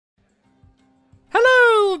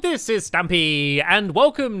this is Stampy, and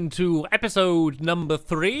welcome to episode number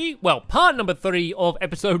 3, well, part number 3 of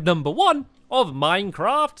episode number 1 of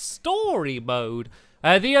Minecraft Story Mode.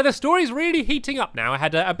 The story's really heating up now. I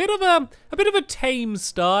had a bit of a tame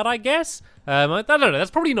start, I guess. I don't know, that's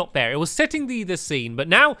probably not fair. It was setting the scene, but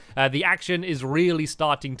now the action is really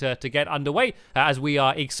starting to get underway as we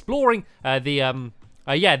are exploring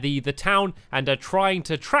the town and trying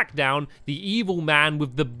to track down the evil man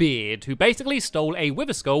with the beard who basically stole a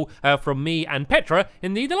wither skull from me and Petra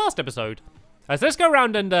in the last episode. So let's go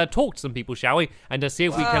around and talk to some people, shall we? And see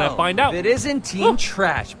if we can find out. If it isn't Team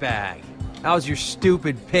Trash Bag. How's your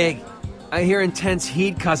stupid pig? I hear intense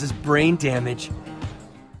heat causes brain damage.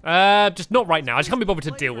 Just not right now. I just can't be bothered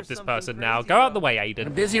to deal with this person now. Go out the way, Aiden.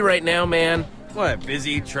 I'm busy right now, man. What,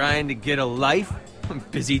 busy trying to get a life? I'm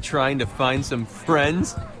busy trying to find some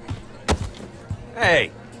friends.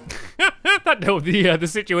 Hey. That dealt with the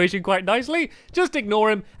situation quite nicely. Just ignore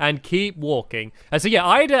him and keep walking. So yeah,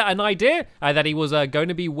 I had an idea that he was going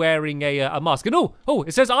to be wearing a mask. And oh,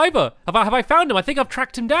 it says Ivor. Have I found him? I think I've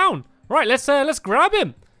tracked him down. Right, let's grab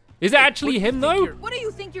him. Is it actually him though? What do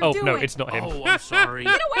you think you're doing? Oh no, it's not him. Oh, I'm sorry.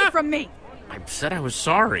 Get away from me! I said I was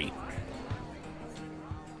sorry.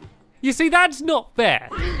 You see, that's not fair.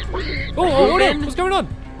 Oh, hold on. What's going on?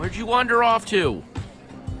 Where'd you wander off to?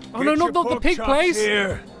 Oh no, not the pig place.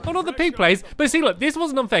 Oh, not the pig place. But see, look, this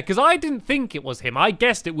wasn't unfair because I didn't think it was him. I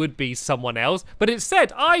guessed it would be someone else, but it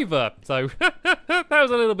said Ivor. So that was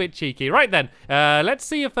a little bit cheeky. Right then, let's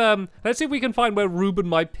see if we can find where Reuben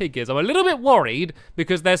my pig is. I'm a little bit worried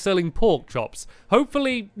because they're selling pork chops.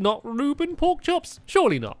 Hopefully not Reuben pork chops.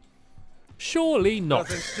 Surely not. Surely not.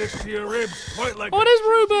 Nothing sticks to your ribs quite like what is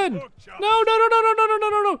Reuben? No.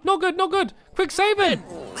 Not good. Quick, save it.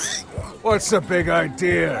 What's the big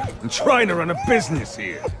idea? I'm trying to run a business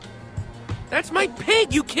here. That's my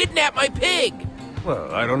pig! You kidnapped my pig!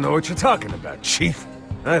 Well, I don't know what you're talking about, Chief.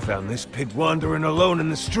 I found this pig wandering alone in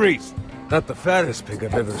the streets. Not the fattest pig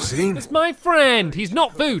I've ever seen. It's my friend. He's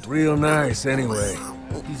not food. Real nice, anyway.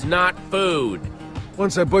 He's not food.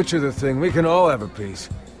 Once I butcher the thing, we can all have a piece.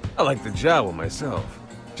 I like the jowl myself.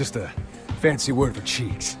 Just a fancy word for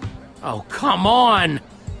cheeks. Oh, come on!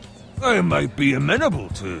 I might be amenable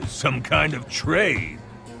to some kind of trade.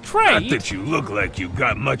 Trade? Not that you look like you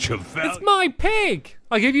got much of value. It's my pig.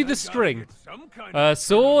 I give you the string.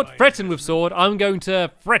 Sword, threaten with sword. I'm going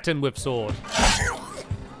to threaten with sword.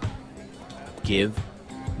 Give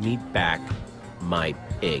me back my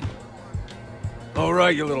pig. All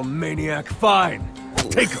right, you little maniac. Fine.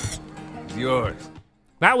 Take him. It's yours.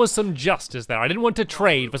 That was some justice there. I didn't want to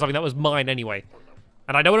trade for something that was mine anyway.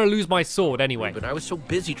 And I don't want to lose my sword anyway. But I was so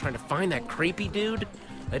busy trying to find that creepy dude,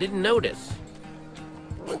 I didn't notice.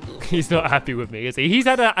 He's not happy with me, is he? He's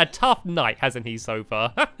had a tough night, hasn't he, so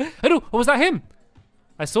far? Oh, was that him?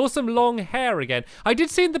 I saw some long hair again. I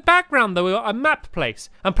did see in the background, though, a map place.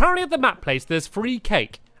 Apparently at the map place, there's free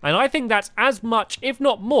cake. And I think that's as much, if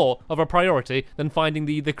not more, of a priority than finding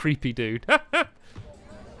the creepy dude.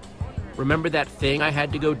 Remember that thing I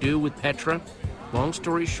had to go do with Petra? Long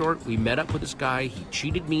story short, we met up with this guy, he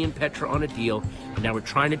cheated me and Petra on a deal, and now we're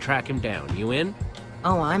trying to track him down. You in?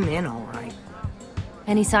 Oh, I'm in, all right.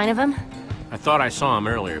 Any sign of him? I thought I saw him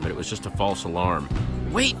earlier, but it was just a false alarm.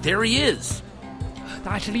 Wait, there he is!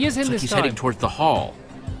 That actually is him Looks like this he's time. heading towards the hall.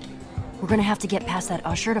 We're gonna have to get past that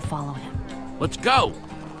usher to follow him. Let's go!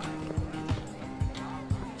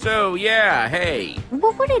 So, yeah, hey.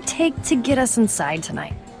 What would it take to get us inside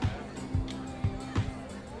tonight?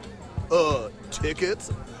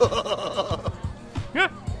 Tickets?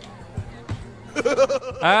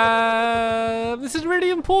 This is really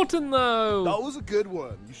important, though. That was a good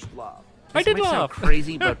one. You should laugh. I did This might sound laugh.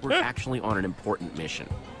 crazy, but we're actually on an important mission.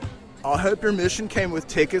 I hope your mission came with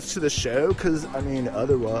tickets to the show, because, I mean,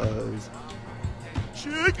 otherwise...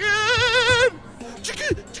 Chicken!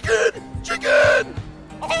 Chicken!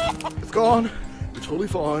 It's gone. You're totally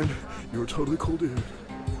fine. You're a totally cool dude.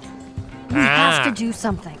 We have to do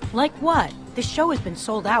something. Like what? The show has been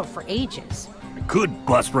sold out for ages. I could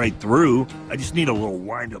bust right through. I just need a little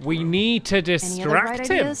wind-up. We need to Any other distract bright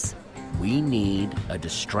him. ideas? We need a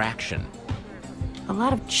distraction. A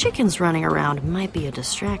lot of chickens running around might be a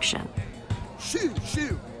distraction. Shoot!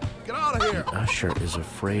 Get out of here! Usher is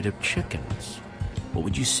afraid of chickens. What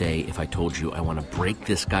would you say if I told you I want to break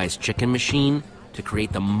this guy's chicken machine to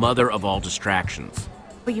create the mother of all distractions?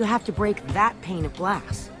 But you have to break that pane of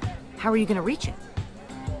glass. How are you gonna reach it?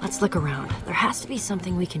 Let's look around. There has to be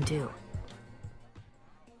something we can do.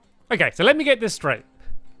 Okay, so let me get this straight.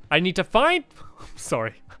 I need to find...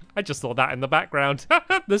 Sorry, I just saw that in the background.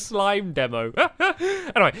 The slime demo.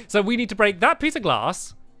 Anyway, so we need to break that piece of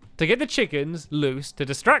glass to get the chickens loose, to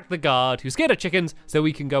distract the guard who's scared of chickens, so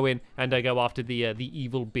we can go in and go after the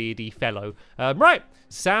evil beardy fellow. Right,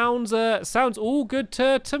 sounds all good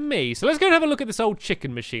to me. So let's go and have a look at this old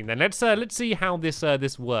chicken machine then. Let's see how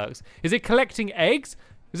this works. Is it collecting eggs?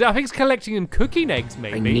 I think it's collecting and cooking eggs,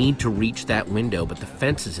 maybe. I need to reach that window, but the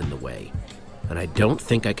fence is in the way. And I don't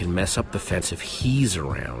think I can mess up the fence if he's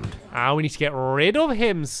around. We need to get rid of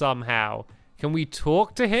him somehow. Can we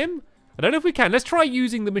talk to him? I don't know if we can. Let's try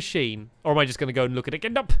using the machine. Or am I just going to go and look at it?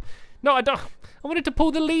 Nope. No, I don't. I wanted to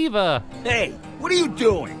pull the lever. Hey, what are you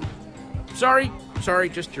doing? Sorry,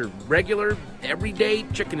 just your regular, everyday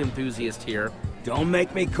chicken enthusiast here. Don't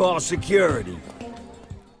make me call security.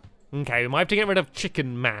 Okay, we might have to get rid of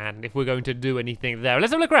Chicken Man if we're going to do anything there.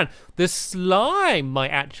 Let's have a look around. The slime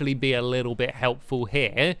might actually be a little bit helpful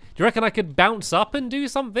here. Do you reckon I could bounce up and do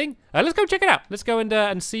something? Let's go check it out. Let's go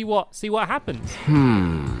and see what happens.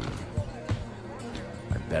 I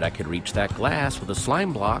bet I could reach that glass with a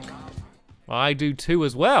slime block. I do too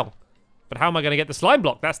as well. But how am I going to get the slime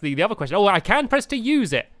block? That's the other question. Oh, I can press to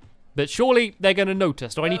use it. But surely they're going to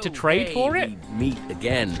notice. Do I need to trade for it? We meet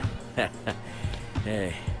again.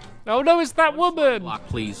 Hey. Oh no, it's that woman! Block,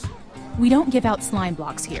 please. We don't give out slime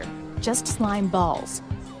blocks here, just slime balls.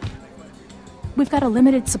 We've got a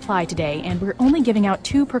limited supply today, and we're only giving out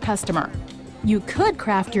 2 per customer. You could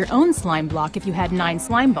craft your own slime block if you had 9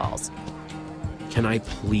 slime balls. Can I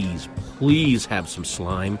please have some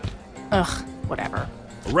slime? Ugh, whatever.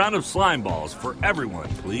 A round of slime balls for everyone,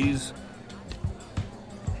 please.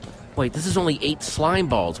 Wait, this is only 8 slime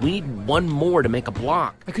balls. We need 1 more to make a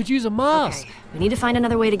block. I could use a mask. Okay, we need to find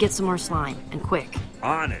another way to get some more slime, and quick.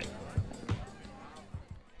 On it.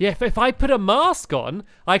 Yeah, if I put a mask on,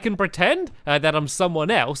 I can pretend that I'm someone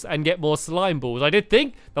else and get more slime balls. I did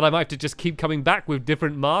think that I might have to just keep coming back with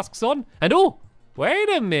different masks on. And oh, wait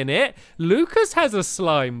a minute. Lucas has a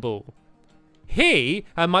slime ball. He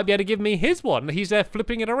might be able to give me his one. He's there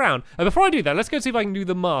flipping it around. Before I do that, let's go see if I can do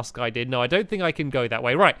the mask I did. No, I don't think I can go that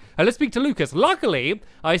way. Right, let's speak to Lucas. Luckily,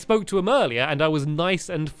 I spoke to him earlier and I was nice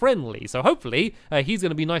and friendly. So hopefully, he's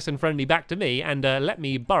going to be nice and friendly back to me and let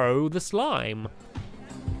me borrow the slime.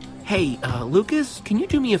 Hey, Lucas, can you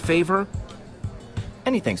do me a favor?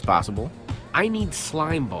 Anything's possible. I need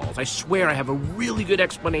slime balls. I swear I have a really good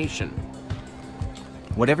explanation.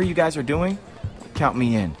 Whatever you guys are doing, count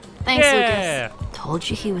me in. Thanks, Yeah. Lucas. Told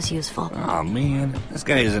you he was useful. Oh man, this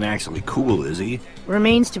guy isn't actually cool, is he?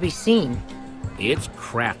 Remains to be seen. It's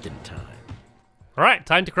crafting time. All right,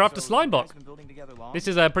 time to craft a slime block. This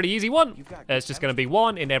is a pretty easy one. It's just going to be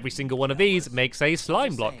 1 in every single one of these makes a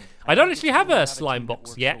slime block. I don't actually have a slime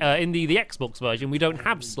box yet. In the Xbox version, we don't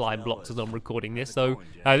have slime blocks as I'm recording this, so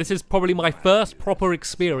this is probably my first proper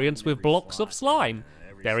experience with blocks of slime.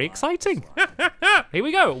 Very exciting. Here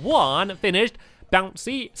we go. 1 finished,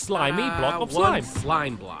 bouncy, slimy block of slime. 1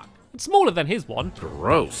 slime block. It's smaller than his one.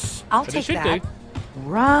 Gross. I'll But it take should that. do.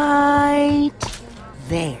 Right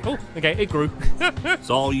there. Oh, okay, it grew. It's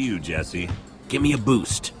all you, Jesse. Give me a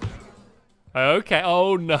boost. Okay,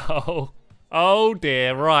 oh no. Oh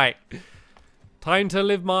dear, right. Time to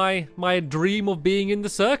live my dream of being in the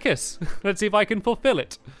circus. Let's see if I can fulfill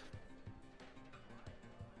it.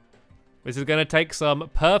 This is gonna take some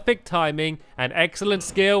perfect timing and excellent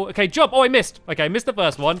skill. Okay, jump. Oh, I missed. Okay, I missed the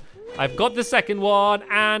first one. I've got the second one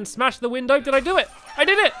and smashed the window. Did I do it? I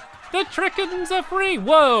did it. The chickens are free.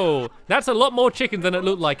 Whoa, that's a lot more chickens than it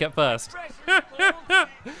looked like at first.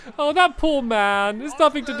 Oh, that poor man. It's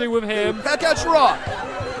nothing to do with him. Back out your rock.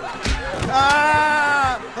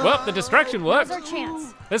 Well, the distraction worked. Our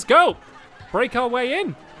chance. Let's go. Break our way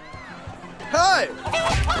in. Hey!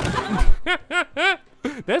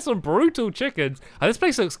 There's some brutal chickens. Oh, this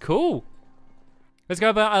place looks cool. Let's go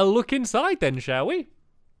have a look inside then, shall we?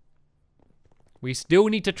 We still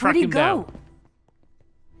need to track Where'd he him go? down.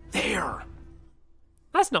 There.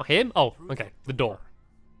 That's not him. Oh, okay, the door.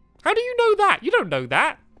 How do you know that? You don't know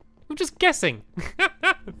that. I'm just guessing.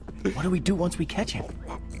 What do we do once we catch him?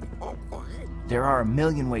 There are a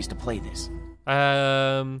million ways to play this.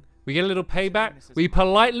 We get a little payback. We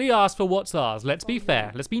politely ask for what's ours. Let's be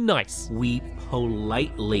fair. Let's be nice. We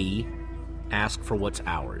politely ask for what's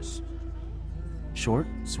ours. Short,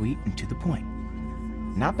 sweet, and to the point.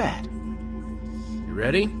 Not bad. You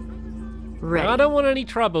ready? Ready. I don't want any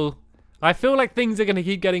trouble. I feel like things are going to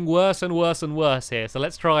keep getting worse and worse and worse here, so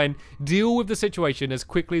let's try and deal with the situation as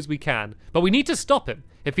quickly as we can. But we need to stop him.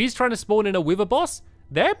 If he's trying to spawn in a wither boss,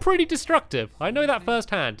 they're pretty destructive. I know that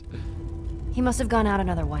firsthand. He must have gone out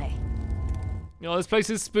another way. Oh, this place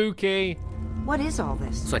is spooky. What is all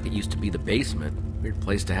this? Looks like it used to be the basement. Weird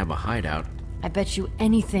place to have a hideout. I bet you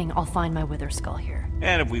anything I'll find my wither skull here.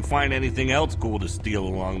 And if we find anything else cool to steal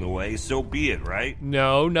along the way, so be it, right?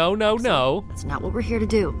 No, no, no, no. That's not what we're here to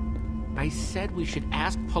do. I said we should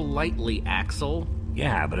ask politely, Axel.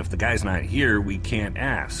 Yeah, but if the guy's not here, we can't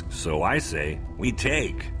ask. So I say, we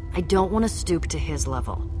take. I don't want to stoop to his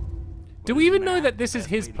level. Do we even know that this is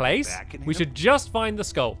his place? We should just find the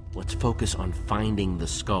skull. Let's focus on finding the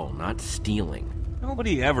skull, not stealing.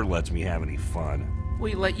 Nobody ever lets me have any fun.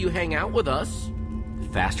 We let you hang out with us. The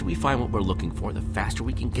faster we find what we're looking for, the faster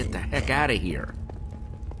we can get the heck out of here.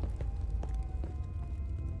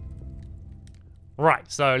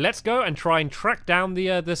 Right, so let's go and try and track down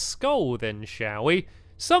the skull then, shall we?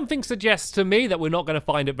 Something suggests to me that we're not going to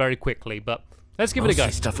find it very quickly, but let's give it a go.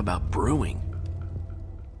 Mostly stuff about brewing.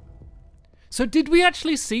 So did we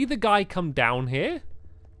actually see the guy come down here?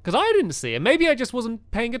 Because I didn't see him. Maybe I just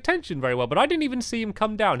wasn't paying attention very well, but I didn't even see him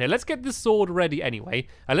come down here. Let's get the sword ready anyway.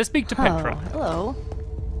 And let's speak to Petra. Hello.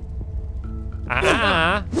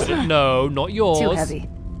 No, not yours. Too heavy.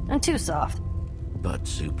 And too soft. But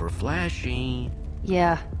super flashy.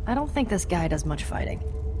 Yeah, I don't think this guy does much fighting.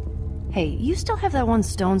 Hey, you still have that one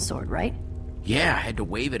stone sword, right? Yeah, I had to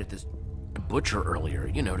wave it at this butcher earlier,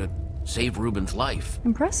 you know, to save Ruben's life.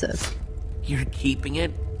 Impressive. You're keeping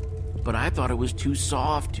it? But I thought it was too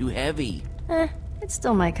soft, too heavy. It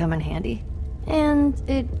still might come in handy. And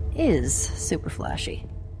it is super flashy.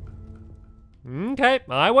 Okay,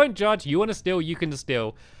 I won't judge. You want to steal, you can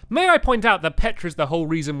steal. May I point out that Petra's the whole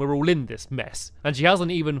reason we're all in this mess, and she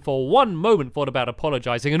hasn't even for one moment thought about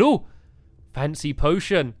apologizing. And ooh, fancy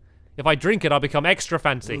potion. If I drink it, I'll become extra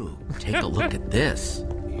fancy. Ooh, take a look at this.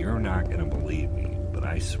 You're not gonna believe me, but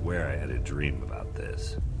I swear I had a dream about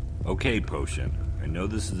this. Okay, potion. I know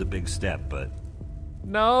this is a big step, but...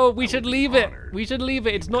 No, we should leave it. honored. We should leave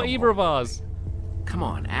it. It's not either of ours. Come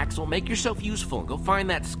on, Axel, make yourself useful and go find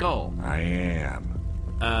that skull. I am.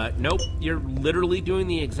 Nope, you're literally doing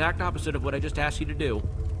the exact opposite of what I just asked you to do.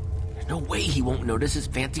 There's no way he won't notice his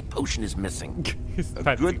fancy potion is missing.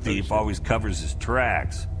 A good thief always covers his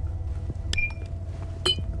tracks.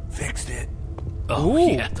 Fixed it. Oh,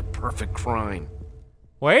 Ooh. yeah, the perfect crime.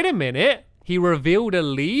 Wait a minute. He revealed a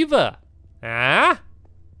lever. Ah?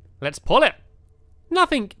 Let's pull it.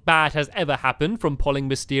 Nothing bad has ever happened from pulling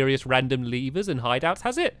mysterious random levers in hideouts,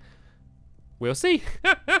 has it? We'll see.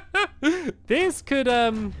 This could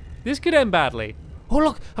end badly. Oh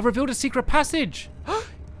look, I've revealed a secret passage.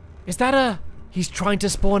 Is that he's trying to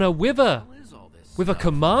spawn a wither with a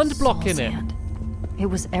command block in it. Sand. It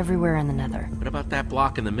was everywhere in the nether. What about that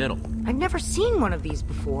block in the middle? I've never seen one of these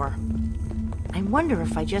before. I wonder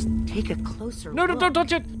if I just take a closer No, look. don't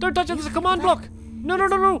touch it. Don't touch it. There's a command block.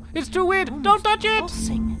 No. It's too weird. Don't touch it.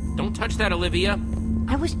 Pulsing. Don't touch that, Olivia.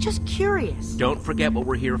 I was just curious. Don't forget what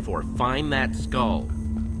we're here for. Find that skull.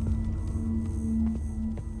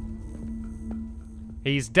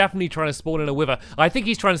 He's definitely trying to spawn in a wither. I think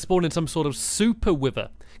he's trying to spawn in some sort of super wither.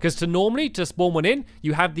 Because to spawn one in,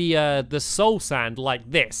 you have the soul sand like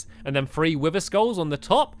this, and then 3 wither skulls on the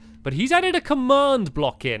top. But he's added a command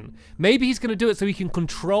block in. Maybe he's going to do it so he can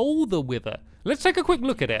control the wither. Let's take a quick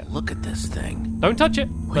look at it. Look at this thing. Don't touch it.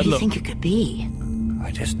 What but do you look. think it could be?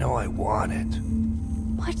 I just know I want it.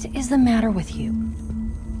 What is the matter with you?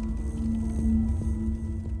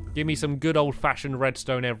 Give me some good old-fashioned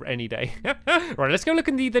redstone any day. Right, let's go look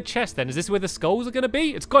in the chest then. Is this where the skulls are going to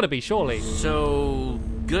be? It's got to be, surely. So,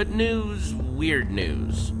 good news, weird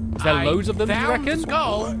news. Is there loads of them, do you found reckon? the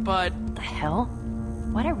skull, but The hell?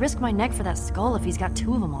 Why'd I risk my neck for that skull if he's got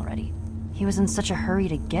 2 of them already? He was in such a hurry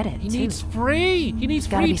to get it, He too. needs 3. He needs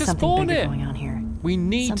Gotta 3 be to something spawn bigger it. going on here. We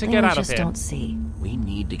need Something to get we out of just here. don't see. we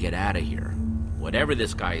need to get out of here. Whatever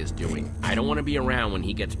this guy is doing, I don't want to be around when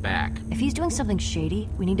he gets back. If he's doing something shady,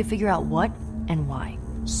 we need to figure out what and why.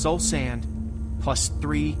 Soul sand plus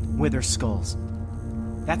 3 wither skulls.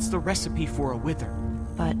 That's the recipe for a wither.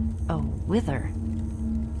 But a wither?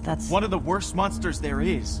 That's... One of the worst monsters there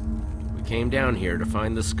is. We came down here to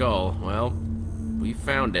find the skull. Well, we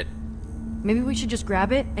found it. Maybe we should just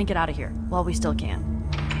grab it and get out of here while we still can.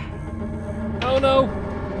 Oh no!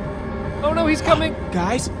 Oh no, he's coming!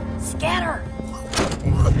 Guys, Scatter!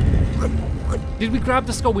 Did we grab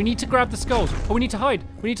the skull? We need to grab the skulls. Oh, we need to hide.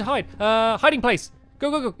 We need to hide. Hiding place.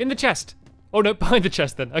 Go. In the chest. Oh no, behind the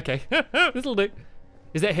chest then. Okay. This'll do.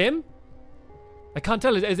 Is it him? I can't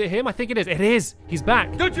tell. Is it him? I think it is. It is. He's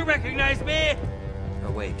back. Don't you recognize me?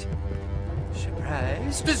 Oh, wait.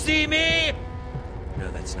 Surprised to see me?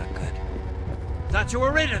 No, that's not good. Thought you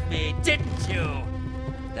were rid of me, didn't you?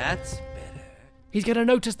 That's better. He's gonna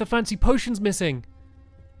notice the fancy potion's missing.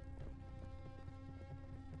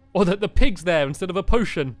 Or that the pig's there instead of a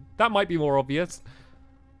potion. That might be more obvious.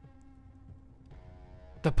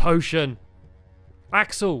 The potion.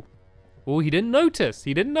 Axel. Oh, he didn't notice.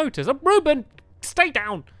 He didn't notice. Oh, Reuben, stay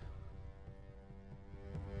down.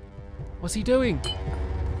 What's he doing?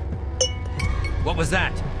 What was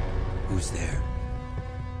that? Who's there?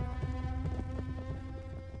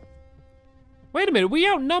 Wait a minute, we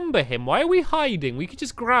outnumber him. Why are we hiding? We could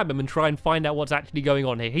just grab him and try and find out what's actually going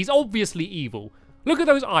on here. He's obviously evil. Look at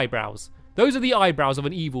those eyebrows. Those are the eyebrows of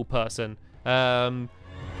an evil person.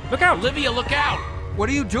 Look out! Olivia, look out! What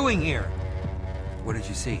are you doing here? What did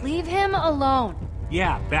you see? Leave him alone.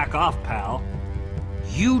 Yeah, back off, pal.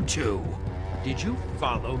 You two! Did you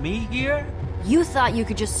follow me here? You thought you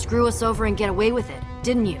could just screw us over and get away with it,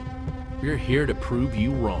 didn't you? We're here to prove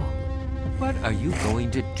you wrong. What are you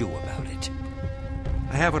going to do about it?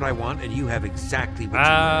 I have what I want, and you have exactly what you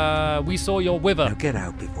want. We saw your wither. Now get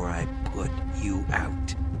out before I put you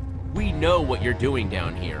out. We know what you're doing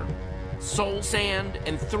down here. Soul sand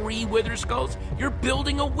and 3 wither skulls? You're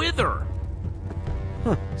building a wither!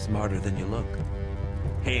 Huh, smarter than you look.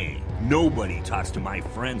 Hey, nobody talks to my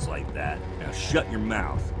friends like that. Now shut your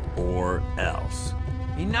mouth, or else.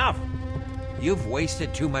 Enough! You've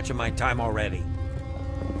wasted too much of my time already.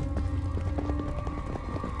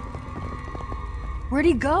 Where'd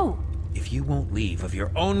he go? If you won't leave of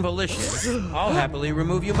your own volition, I'll happily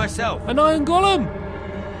remove you myself. An iron golem!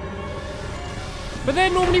 But they're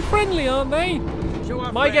normally friendly, aren't they?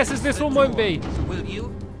 My guess is this one won't be. Will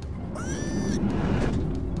you?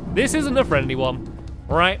 This isn't a friendly one.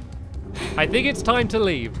 Right. I think it's time to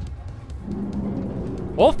leave.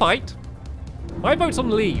 Or fight. My vote's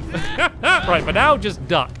on leave. Right, for now, just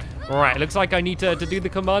duck. Right, looks like I need to do the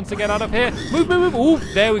commands to get out of here. Move, move, move.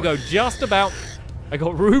 Ooh, there we go, just about. I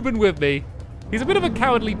got Reuben with me. He's a bit of a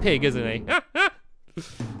cowardly pig, isn't he?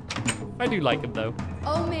 I do like him, though.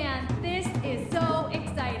 Oh man, this is so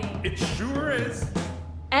exciting. It sure is.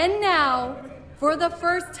 And now, for the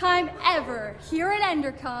first time ever here at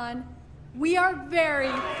EnderCon, we are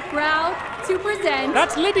very proud to present...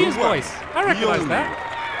 That's Lydia's voice. I recognize that.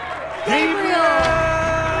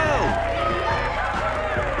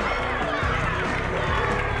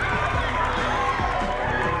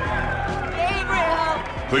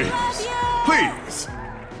 Please, please.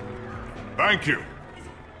 Thank you.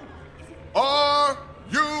 Are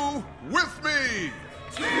you with me?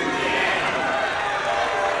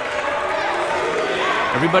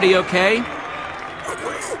 Everybody okay?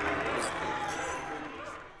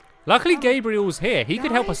 Luckily, Gabriel's here. He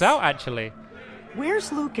could help us out, actually.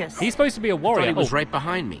 Where's Lucas? He's supposed to be a warrior. He was right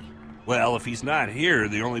behind me. Well, if he's not here,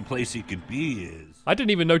 the only place he could be is... I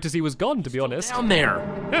didn't even notice he was gone, to be honest. Down there.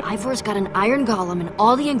 Ivor's got an iron golem and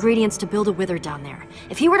all the ingredients to build a wither down there.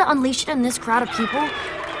 If he were to unleash it on this crowd of people,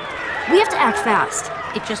 we have to act fast.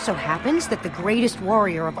 It just so happens that the greatest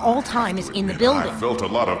warrior of all time is in the building. I felt a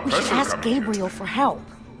lot of We pressure should ask coming. Gabriel for help.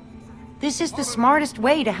 This is the smartest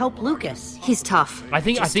way to help Lucas. He's tough. I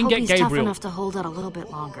think Just get hope he's tough Gabriel. enough to hold out a little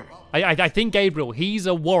bit longer. I think Gabriel, he's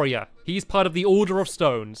a warrior. He's part of the Order of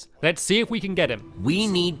Stones. Let's see if we can get him. We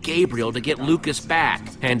need Gabriel to get Lucas back,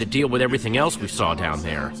 and to deal with everything else we saw down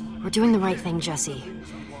there. We're doing the right thing, Jesse.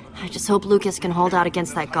 I just hope Lucas can hold out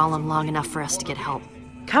against that golem long enough for us to get help.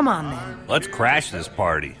 Come on, then. Let's crash this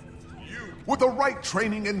party. With the right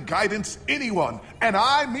training and guidance, anyone, and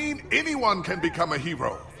I mean anyone, can become a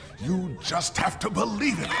hero. You just have to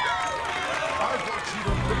believe it. I want you to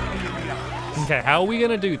look me in the eyes. Okay, how are we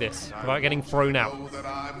gonna do this without getting thrown out? Know that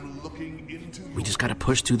I'm looking into We just gotta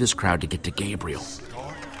push through this crowd to get to Gabriel.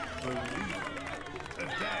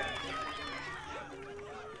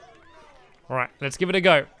 Alright, let's give it a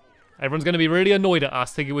go. Everyone's gonna be really annoyed at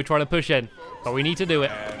us thinking we're trying to push in, but we need to do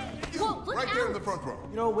it. right there in the front row.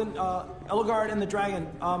 You know, when Elgard and the dragon,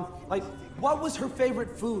 like, what was her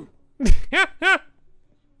favorite food?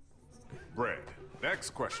 Bread.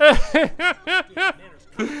 Next question.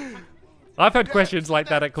 I've had questions like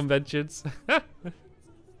that at conventions.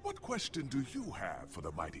 What question do you have for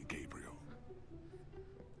the mighty Gabriel?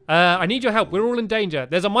 I need your help. We're all in danger.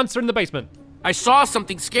 There's a monster in the basement. I saw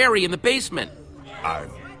something scary in the basement.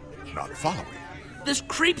 I'm not following. This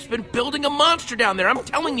creep's been building a monster down there. I'm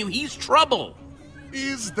telling you, he's trouble.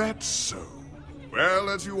 Is that so?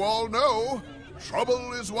 Well, as you all know,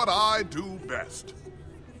 trouble is what I do best.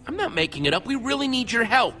 I'm not making it up. We really need your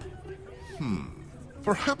help.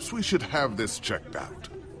 Perhaps we should have this checked out.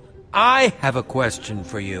 I have a question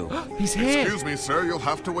for you. He's here. Excuse me, sir. You'll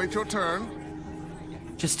have to wait your turn.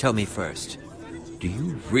 Just tell me first, do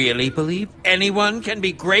you really believe anyone can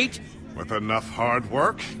be great? With enough hard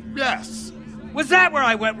work, yes. Was that where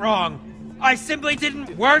I went wrong? I simply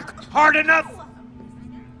didn't work hard enough?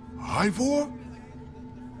 Ivor?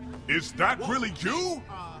 Is that really you?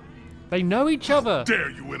 They know each other.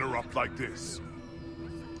 Dare you interrupt like this?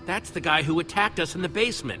 That's the guy who attacked us in the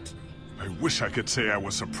basement. I wish I could say I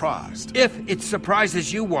was surprised. If it's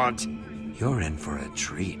surprises you want, you're in for a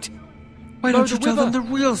treat. Why don't you tell them the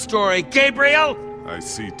real story, Gabriel? I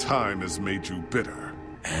see time has made you bitter.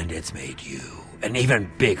 And it's made you an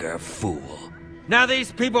even bigger fool. Now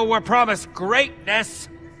these people were promised greatness,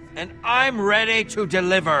 and I'm ready to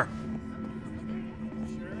deliver.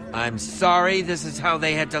 I'm sorry this is how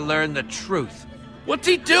they had to learn the truth. What's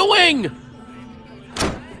he doing?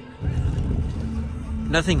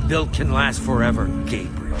 Nothing built can last forever,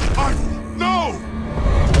 Gabriel. No!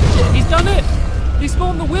 He's done it! He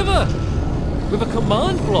spawned the Wither! With a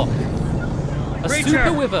command block. A Creature,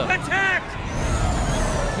 super Wither. Attack!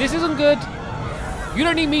 This isn't good. You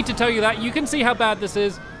don't need me to tell you that. You can see how bad this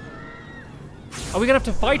is. Are we gonna have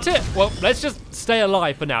to fight it? Well, let's just stay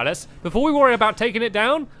alive for now. Before we worry about taking it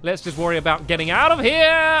down, let's just worry about getting out of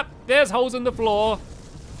here. There's holes in the floor.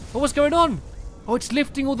 Oh, what's going on? Oh, it's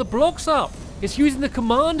lifting all the blocks up. It's using the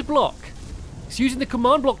command block. It's using the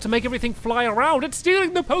command block to make everything fly around. It's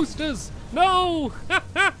stealing the posters. No!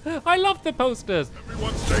 I love the posters.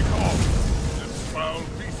 Everyone stay calm. This foul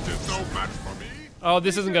beast is no match for me. Oh,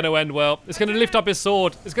 this isn't going to end well. It's going to lift up his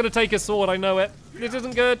sword. It's going to take his sword, I know it. This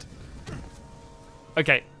isn't good.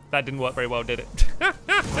 Okay, that didn't work very well, did it?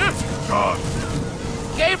 God.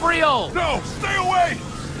 Gabriel! No, stay away!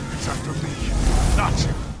 It's after me, not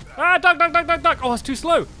you. Ah, duck, duck, duck, duck, duck. Oh, it's too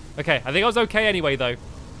slow. Okay, I think I was okay anyway, though.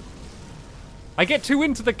 I get too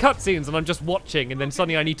into the cutscenes and I'm just watching, and then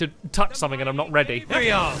suddenly I need to touch something and I'm not ready.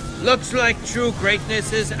 Gabriel! Looks like true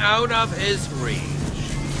greatness is out of his reach.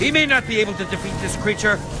 He may not be able to defeat this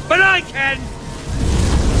creature, but I can!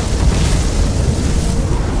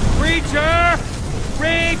 Creature!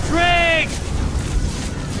 Retreat!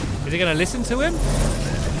 Is it going to listen to him?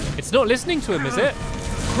 It's not listening to him, is it?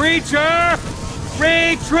 Creature!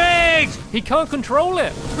 Retreat! He can't control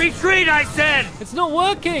it. Retreat, I said! It's not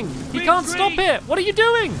working. He can't stop it. What are you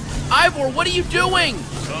doing? Ivor, what are you doing?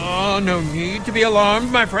 Oh, no need to be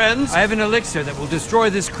alarmed, my friends. I have an elixir that will destroy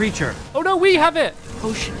this creature. Oh no, we have it.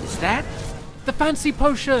 Potion, is that? The fancy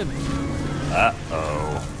potion.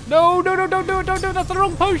 Uh-oh. No, no, no, don't do it, don't do it. That's the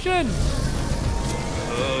wrong potion.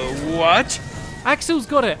 What? Axel's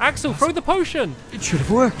got it. Axel, throw the potion. It should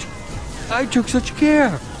have worked. I took such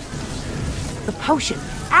care. The potion.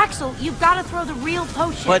 Axel, you've got to throw the real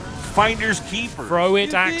potion. But Finder's Keeper. Throw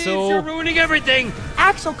it, You're Axel. ruining everything.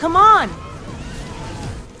 Axel, come on.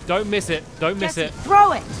 Don't miss it. Don't miss Jesse, it.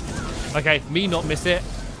 throw it. Okay, me not miss it.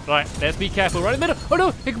 Right, let's be careful. Right in the middle. Oh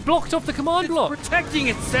no, it blocked off the command block. Protecting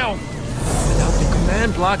itself. Without the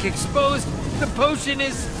command block exposed, the potion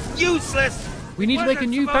is useless. We need to make a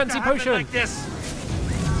new fancy potion. Like this?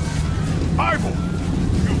 Ivor,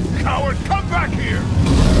 you coward, come back here!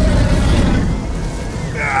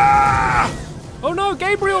 Oh no,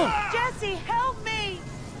 Gabriel! Jesse, help me!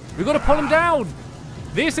 We've got to pull him down.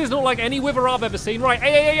 This is not like any Wither I've ever seen. Right,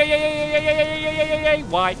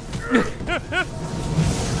 why?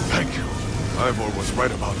 Thank you. Ivor was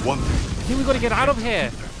right about one thing. I think we've got to get out of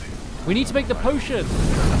here. We need to make the potion.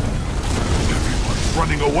 Everyone's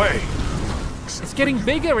running away. It's getting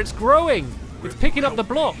bigger, it's growing. It's picking up the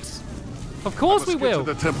blocks. Of course we will.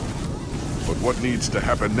 Get to the temple. But what needs to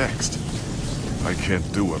happen next? I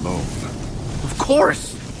can't do alone. Of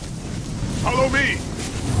course. Follow me.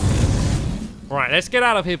 Right, let's get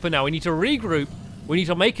out of here for now. We need to regroup. We need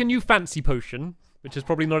to make a new fancy potion, which is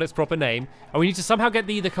probably not its proper name. And we need to somehow get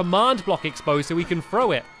the command block exposed so we can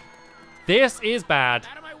throw it. This is bad.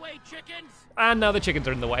 Out of my way, chickens! And now the chickens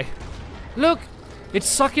are in the way. Look, it's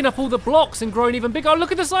sucking up all the blocks and growing even bigger. Oh,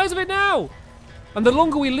 look at the size of it now. And the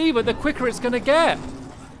longer we leave it, the quicker it's going to get.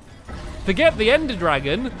 Forget the Ender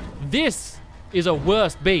Dragon. This is a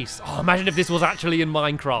worse beast. Oh, imagine if this was actually in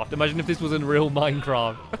Minecraft. Imagine if this was in real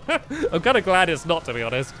Minecraft. I'm kind of glad it's not, to be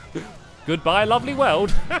honest. Goodbye, lovely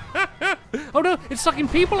world. Oh no, it's sucking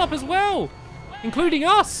people up as well, including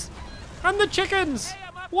us and the chickens.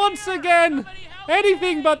 Once again,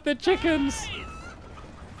 anything but the chickens.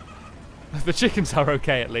 The chickens are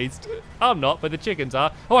okay, at least. I'm not, but the chickens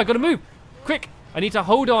are. Oh, I gotta move. Quick, I need to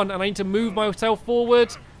hold on and I need to move myself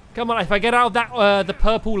forward. Come on, if I get out of that, the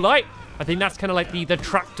purple light, I think that's kind of like the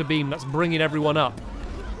tractor beam that's bringing everyone up.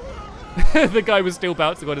 The guy was still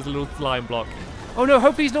bouncing on his little slime block. Oh no,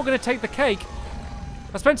 hopefully he's not going to take the cake.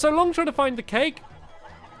 I spent so long trying to find the cake.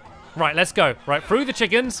 Right, let's go. Right, through the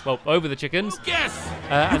chickens. Well, over the chickens. Yes!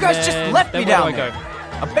 You guys just left me down there.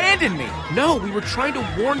 Abandoned me. No, we were trying to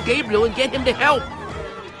warn Gabriel and get him to help.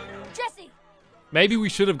 Jesse! Maybe we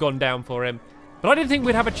should have gone down for him. But I didn't think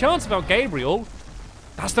we'd have a chance without Gabriel.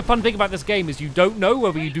 That's the fun thing about this game, is you don't know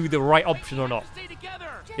whether you do the right option or not.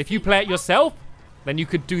 If you play it yourself, then you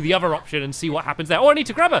could do the other option and see what happens there. Oh, I need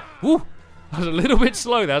to grab her. Woo. I was a little bit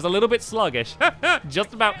slow there. I was a little bit sluggish.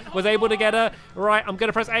 Just about was able to get her. Right, I'm going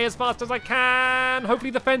to press A as fast as I can.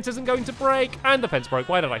 Hopefully the fence isn't going to break. And the fence broke.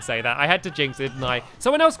 Why did I say that? I had to jinx it, didn't I?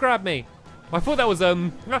 Someone else grabbed me. I thought that was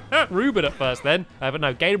Ruben at first then. But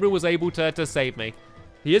no, Gabriel was able to save me.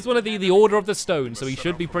 He is one of the Order of the Stone, so he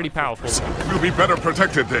should be pretty powerful. You'll be better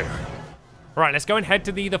protected there. All right, let's go and head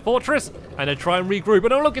to the fortress and then try and regroup.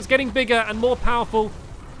 And oh, look, it's getting bigger and more powerful.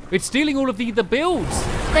 It's stealing all of the builds.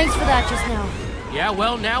 Thanks for that just now. Yeah,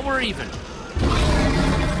 well, now we're even.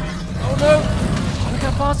 Oh no! Look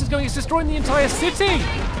how fast it's going. It's destroying the entire city.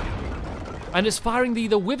 And it's firing the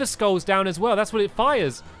wither skulls down as well. That's what it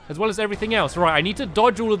fires, as well as everything else. Right, I need to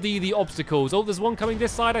dodge all of the obstacles. Oh, there's one coming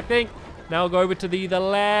this side, I think. Now I'll go over to the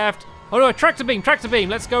left. Oh no, tractor beam, tractor beam.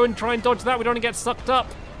 Let's go and try and dodge that. We don't want to get sucked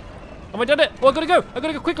up. Have I done it? Oh, I gotta go. I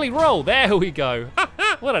gotta go quickly. Roll. There we go.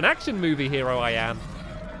 What an action movie hero I am.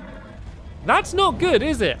 That's not good,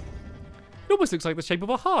 is it? It almost looks like the shape of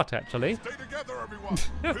a heart, actually. Stay together, everyone.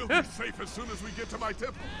 We'll be safe as soon as we get to my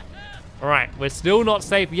temple. All right, we're still not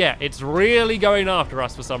safe yet. It's really going after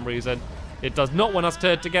us for some reason. It does not want us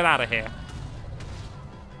to get out of here.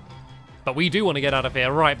 But we do want to get out of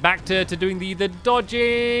here. Right, back to doing the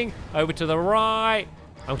dodging. Over to the right.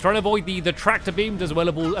 I'm trying to avoid the tractor beams as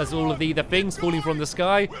well as all of the things falling from the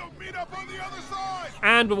sky. We'll meet up on the other side.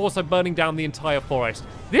 And we're also burning down the entire forest.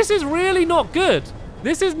 This is really not good.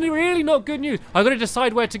 This is really not good news. I've got to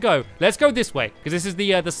decide where to go. Let's go this way, because this is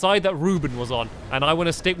the side that Ruben was on, and I want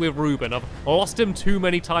to stick with Ruben. I've lost him too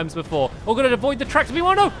many times before. Oh, got to avoid the tractor beam.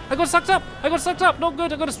 Oh no, I got sucked up. I got sucked up. Not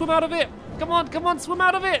good. I got to swim out of it. Come on, swim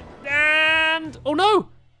out of it. And oh no.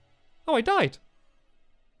 Oh, I died.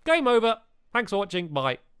 Game over. Thanks for watching.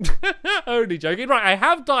 Bye. Only joking. Right, I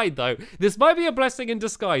have died though. This might be a blessing in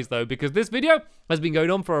disguise though, because this video has been going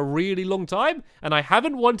on for a really long time and I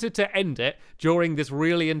haven't wanted to end it during this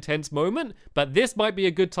really intense moment, but this might be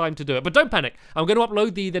a good time to do it. But don't panic. I'm going to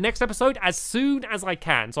upload the next episode as soon as I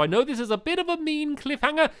can. So I know this is a bit of a mean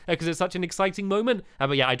cliffhanger because it's such an exciting moment.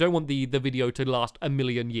 But yeah, I don't want the video to last a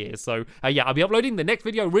million years. So yeah, I'll be uploading the next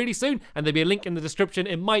video really soon and there'll be a link in the description.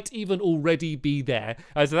 It might even already be there.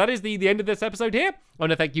 So that is the end of this episode here. I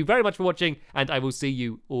want to thank you very much for watching and I will see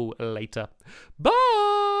you all later.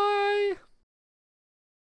 Bye!